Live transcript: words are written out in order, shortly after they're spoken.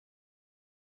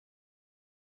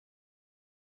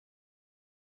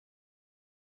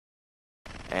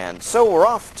And so we're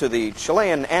off to the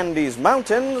Chilean Andes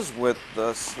Mountains with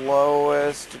the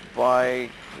slowest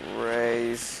bike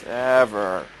race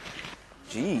ever.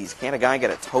 Geez, can't a guy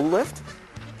get a toe lift?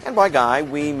 And by guy,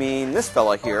 we mean this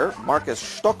fella here, Markus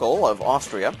Stoeckl of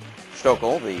Austria.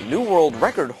 Stoeckl, the new world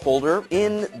record holder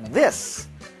in this,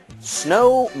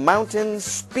 snow mountain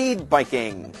speed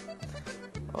biking.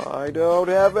 I don't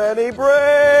have any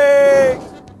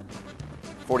brakes!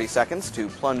 40 seconds to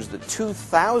plunge the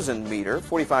 2,000 meter,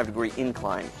 45-degree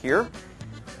incline here.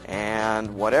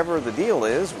 And whatever the deal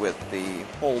is with the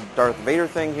whole Darth Vader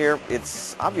thing here,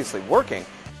 it's obviously working.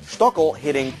 Stoeckl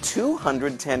hitting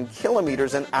 210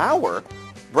 kilometers an hour,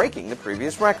 breaking the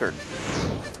previous record.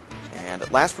 And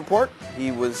at last report,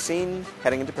 he was seen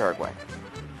heading into Paraguay.